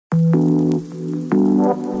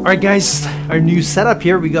Alright guys, our new setup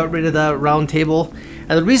here, we got rid of that round table.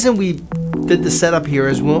 And the reason we did the setup here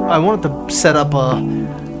is I wanted to set up a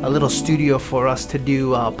little studio for us to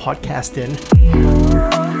do a podcast in.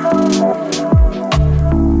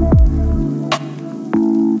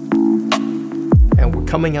 And we're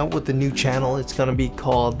coming out with a new channel. It's going to be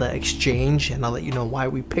called The Exchange, and I'll let you know why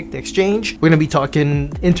we picked The Exchange. We're going to be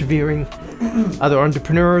talking, interviewing other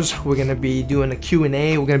entrepreneurs. We're going to be doing a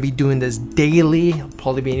Q&A. We're going to be doing this daily. It'll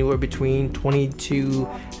probably be anywhere between 20 to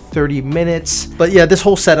 30 minutes. But yeah, this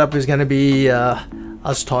whole setup is going to be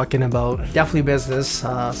us talking about definitely business,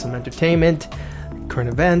 some entertainment, current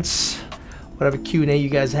events, whatever Q&A you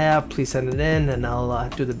guys have, please send it in and I'll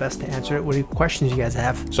do the best to answer it. What questions you guys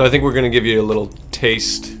have? So I think we're going to give you a little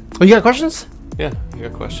taste. Oh, you got questions? Yeah, you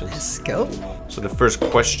got questions. Let's go. So the first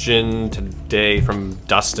question today from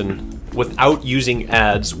Dustin. Without using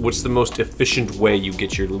ads, what's the most efficient way you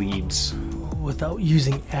get your leads? Without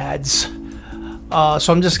using ads.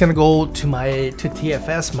 So I'm just gonna go to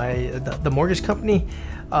TFS, the mortgage company.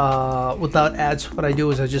 Without ads, what I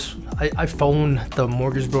do is I phone the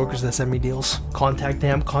mortgage brokers that send me deals, contact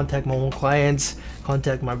them, contact my own clients,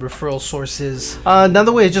 contact my referral sources.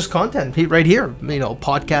 Another way is just content right here. You know,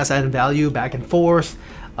 podcast adding value back and forth.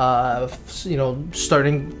 You know,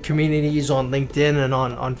 starting communities on LinkedIn and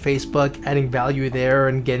on Facebook, adding value there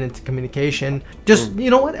and getting into communication. Just you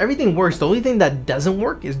know what, everything works. The only thing that doesn't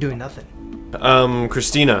work is doing nothing.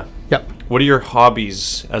 Christina. Yep. What are your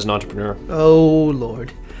hobbies as an entrepreneur? Oh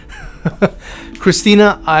Lord.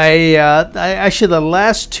 Christina, I actually the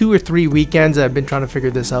last 2 or 3 weekends I've been trying to figure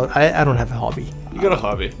this out. I don't have a hobby. You got a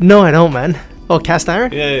hobby? No, I don't, man. Oh, cast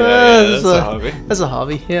iron? Yeah, that's a hobby. That's a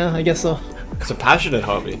hobby. Yeah, I guess so. It's a passionate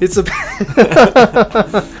hobby. It's a.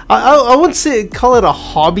 I wouldn't call it a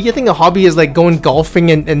hobby. I think a hobby is like going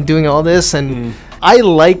golfing and doing all this. And I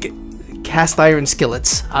like cast iron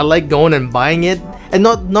skillets. I like going and buying it, and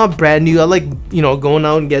not brand new. I like, you know, going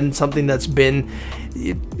out and getting something that's been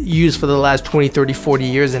used for the last 20, 30, 40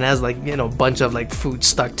 years and has, like, you know, a bunch of like food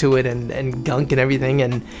stuck to it and gunk and everything,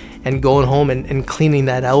 and going home and cleaning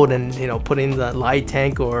that out and, you know, putting the lye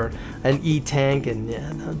tank or an E tank, and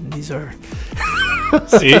yeah, these are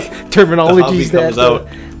see terminologies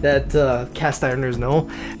that cast ironers know.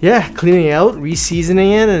 Yeah, cleaning it out,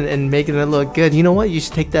 re-seasoning it, and making it look good. You know what? You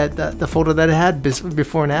should take the photo that it had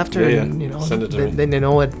before and after, and you know, send it to me. Then they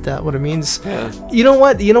know what it means. Yeah. You know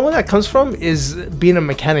what that comes from is being a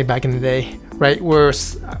mechanic back in the day, right? Where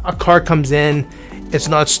a car comes in, it's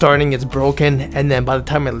not starting, it's broken, and then by the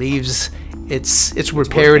time it leaves, it's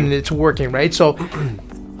repaired and it's working, right? So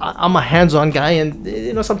I'm a hands-on guy, and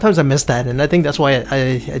you know, sometimes I miss that, and I think that's why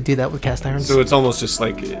I do that with cast irons. So it's almost just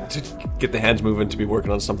like to get the hands moving, to be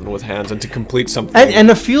working on something with hands, and to complete something. And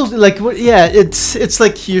it feels like, yeah, it's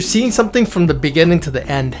like you're seeing something from the beginning to the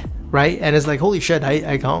end, right? And it's like, holy shit, I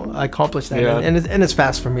accomplished that, yeah. and it's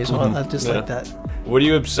fast for me, so I just like that. What do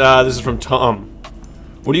you this is from Tom.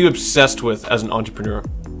 What are you obsessed with as an entrepreneur?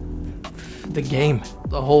 The game,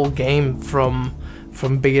 the whole game, from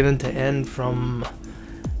beginning to end, from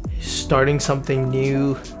starting something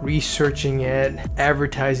new, researching it,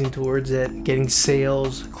 advertising towards it, getting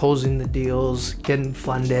sales, closing the deals, getting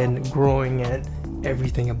funded, growing it,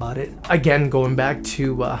 everything about it. Again, going back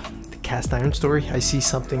to the cast iron story, I see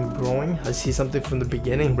something growing. I see something from the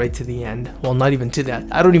beginning right to the end. Well, not even to that.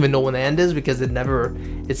 I don't even know when the end is, because it's never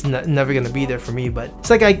going to be there for me. But it's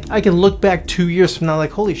like I can look back 2 years from now,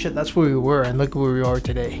 like, holy shit, that's where we were, and look where we are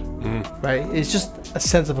today. Right? It's just a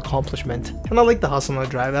sense of accomplishment. And I like the hustle and the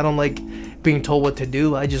drive. I don't like being told what to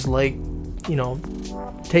do. I just like, you know,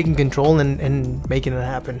 taking control and making it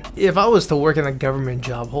happen. If I was to work in a government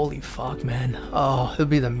job, holy fuck, man. Oh, it'd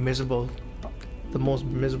be the most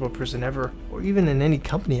miserable person ever. Or even in any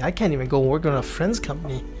company. I can't even go work on a friend's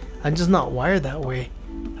company. I'm just not wired that way.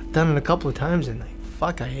 I've done it a couple of times, and like,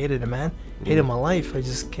 fuck, I hated it, man. Hated my life. I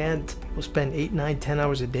just can't. I'll spend 8, 9, 10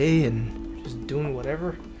 hours a day and just doing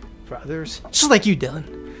whatever for others. Just like you, Dylan.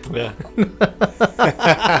 Yeah.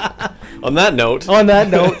 On that note,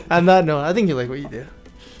 I think you like what you do.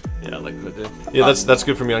 Yeah, I like what I do. Yeah, that's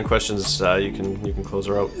good for me on questions. You can close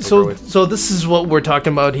her out. So this is what we're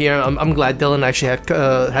talking about here. I'm glad Dylan actually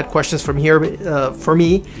had questions from here for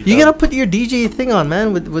me. You gotta put your DJ thing on,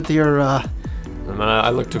 man, with your. Man,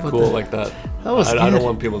 I look too cool like that. That was good. I don't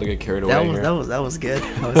want people to get carried away here. That was good.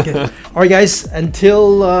 That was good. All right, guys.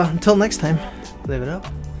 Until next time, live it up.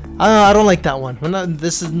 I don't like that one.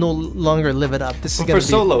 This is no longer live it up. This is gonna be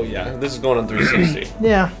solo. Yeah, this is going on 360.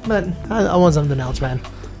 Yeah, but I want something else, man.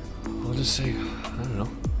 I'll just say, I don't know.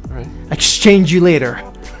 All right. Exchange you later.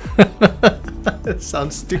 That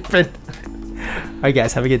sounds stupid. All right,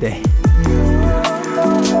 guys. Have a good day.